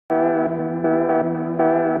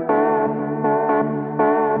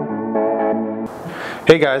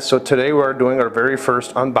Hey guys, so today we're doing our very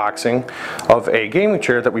first unboxing of a gaming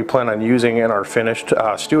chair that we plan on using in our finished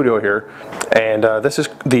studio here. And this is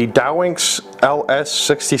the DOWINX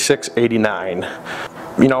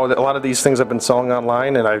LS6689. You know, a lot of these things have been selling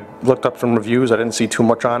online, and I looked up some reviews. I didn't see too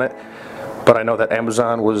much on it, but I know that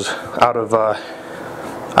Amazon was out of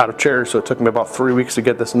chairs, so it took me about 3 weeks to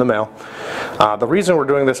get this in the mail. The reason we're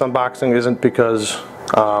doing this unboxing isn't because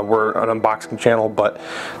we're an unboxing channel, but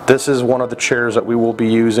this is one of the chairs that we will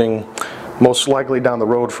be using most likely down the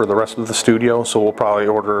road for the rest of the studio, so we'll probably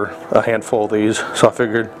order a handful of these. So I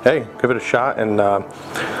figured, hey, give it a shot. And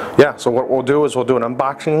yeah, so what we'll do is we'll do an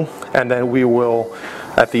unboxing, and then we will,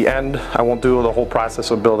 at the end, I won't do the whole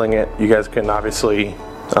process of building it. You guys can obviously,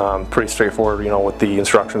 pretty straightforward, you know, with the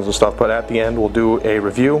instructions and stuff, but at the end we'll do a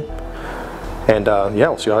review, and yeah,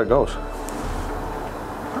 we'll see how it goes.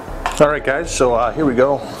 Alright guys, so here we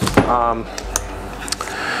go.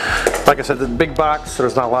 Like I said, the big box,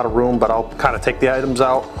 there's not a lot of room, but I'll kind of take the items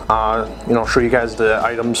out, you know, show you guys the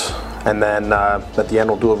items, and then at the end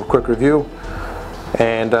we'll do a quick review.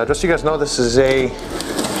 And just so you guys know, this is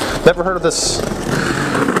never heard of this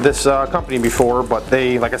company before, but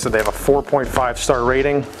they, like I said, they have a 4.5 star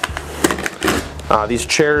rating. These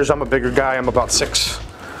chairs, I'm a bigger guy, I'm about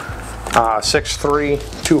 6'3",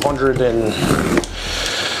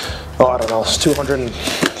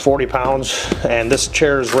 240 pounds, and this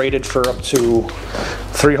chair is rated for up to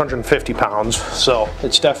 350 pounds, so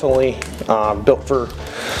it's definitely built for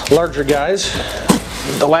larger guys.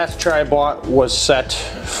 The last chair I bought was set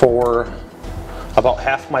for about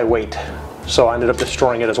half my weight, so I ended up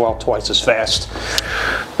destroying it as well, twice as fast.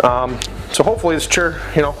 So hopefully this chair,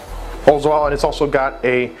 you know, holds well, and it's also got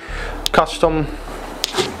a custom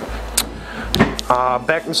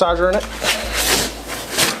back massager in it,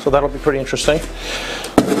 so that'll be pretty interesting.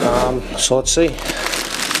 So let's see.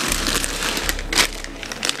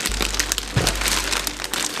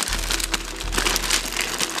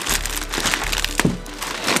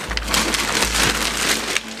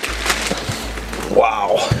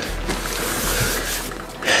 Wow.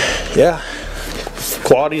 Yeah,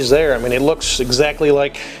 quality's there. I mean, it looks exactly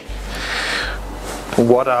like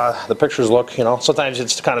what the pictures look, you know. Sometimes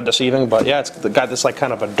it's kind of deceiving, but yeah, it's got this like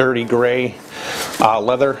kind of a dirty gray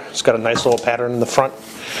leather. It's got a nice little pattern in the front.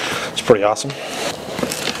 It's pretty awesome.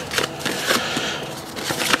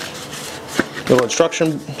 Little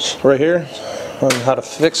instructions right here on how to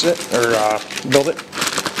fix it or build it.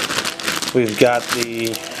 We've got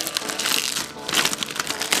the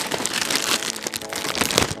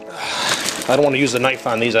I don't want to use the knife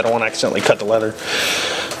on these. I don't want to accidentally cut the leather.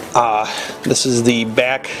 This is the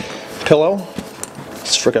back pillow.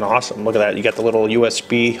 It's freaking awesome. Look at that. You got the little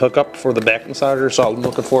USB hookup for the back massager, so I'm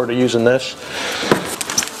looking forward to using this.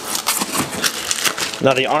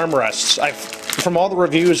 Now the armrests. From all the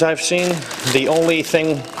reviews I've seen, the only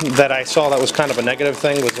thing that I saw that was kind of a negative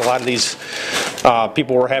thing was a lot of these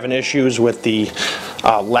people were having issues with the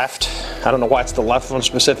left. I don't know why it's the left one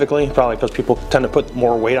specifically, probably because people tend to put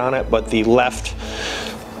more weight on it, but the left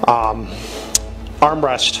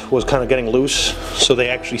armrest was kind of getting loose, so they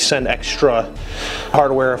actually send extra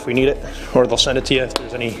hardware if we need it, or they'll send it to you if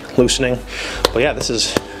there's any loosening. But yeah, this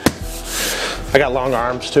is, I got long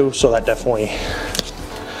arms too, so that definitely,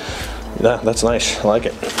 yeah, that's nice. I like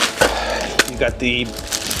it. You got the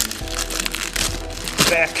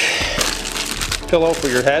back pillow for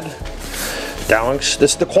your head. DOWINX.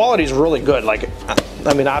 The quality is really good. Like,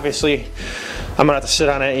 I mean, obviously I'm gonna have to sit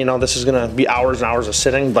on it, you know, this is gonna be hours and hours of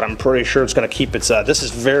sitting, but I'm pretty sure it's gonna keep its, this is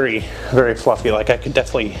very, very fluffy. Like, I could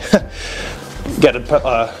definitely get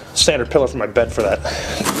a standard pillow for my bed for that.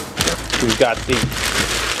 We've got the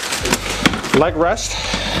leg rest.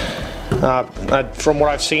 From what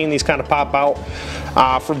I've seen, these kind of pop out.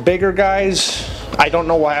 For bigger guys, I don't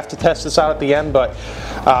know, I have to test this out at the end, but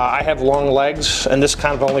I have long legs, and this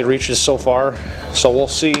kind of only reaches so far, so we'll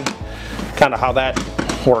see kind of how that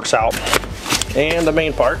works out. And the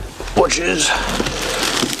main part, which is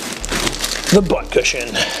the butt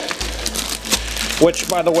cushion, which,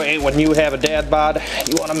 by the way, when you have a dad bod,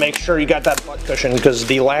 you want to make sure you got that butt cushion, because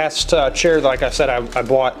the last chair, like I said, I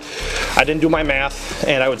bought, I didn't do my math,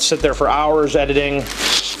 and I would sit there for hours editing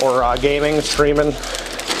or gaming, streaming,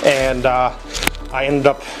 and I ended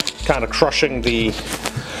up kind of crushing the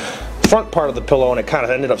front part of the pillow, and it kind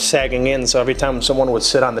of ended up sagging in, so every time someone would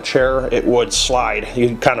sit on the chair, it would slide.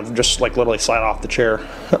 You'd kind of just like literally slide off the chair.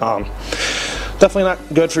 Definitely not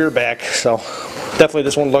good for your back, so definitely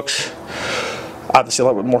this one looks obviously a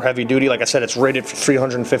little bit more heavy duty. Like I said, it's rated for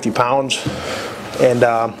 350 pounds, and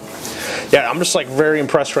yeah, I'm just like very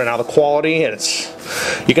impressed right now. The quality, and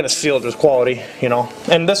you're gonna see it, there's quality, you know.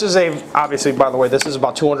 And this is obviously, by the way, this is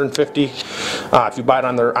about $250 if you buy it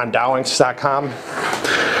on DOWINX.com,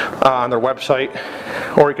 on their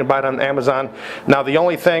website, or you can buy it on Amazon. Now the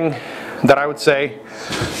only thing that I would say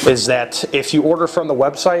is that if you order from the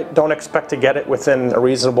website, don't expect to get it within a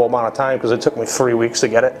reasonable amount of time, because it took me 3 weeks to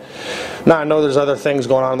get it. Now I know there's other things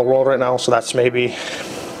going on in the world right now, so that's maybe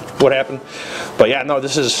what happened. But yeah, no,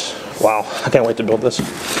 this is, wow, I can't wait to build this.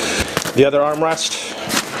 The other armrest,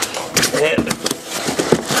 and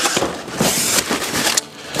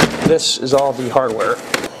this is all the hardware.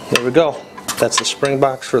 There we go. That's the spring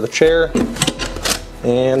box for the chair,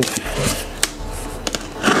 and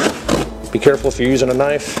be careful if you're using a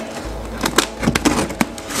knife.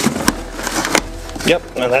 Yep,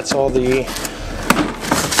 and that's all the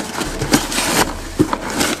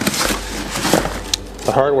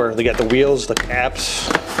hardware. They got the wheels, the caps,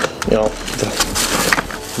 you know,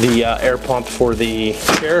 the air pump for the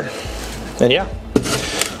chair, and yeah.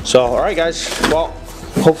 So, all right, guys. Well,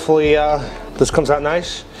 hopefully this comes out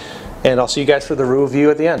nice, and I'll see you guys for the review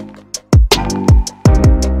at the end.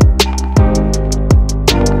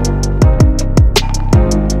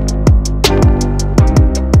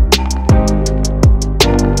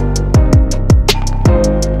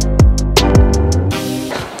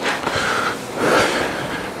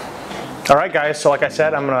 Alright guys, so like I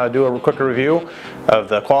said, I'm going to do a quick review of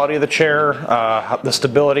the quality of the chair, the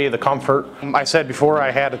stability, the comfort. I said before,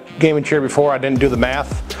 I had a gaming chair before, I didn't do the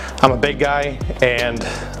math. I'm a big guy and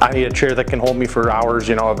I need a chair that can hold me for hours,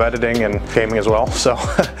 you know, of editing and gaming as well. So,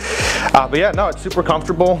 but yeah, no, it's super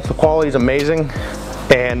comfortable. The quality is amazing.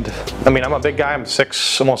 And I mean, I'm a big guy, I'm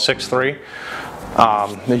almost 6'3".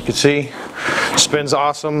 You can see, spins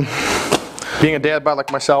awesome. Being a dad bod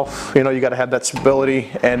like myself, you know, you got to have that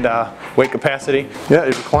stability and weight capacity. Yeah,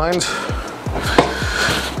 it reclines.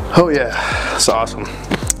 Oh yeah, it's awesome.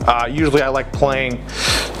 Usually I like playing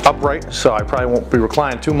upright, so I probably won't be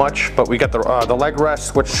reclining too much, but we got the leg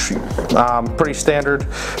rest, which pretty standard.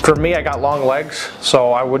 For me, I got long legs,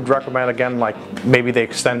 so I would recommend, again, like maybe they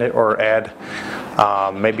extend it or add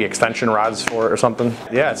maybe extension rods for it or something.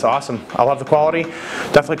 Yeah, it's awesome. I love the quality.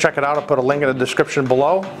 Definitely check it out. I'll put a link in the description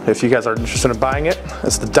below if you guys are interested in buying it.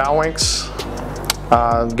 It's the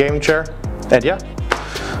DOWINX gaming chair. And yeah,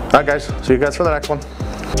 all right guys, see you guys for the next one.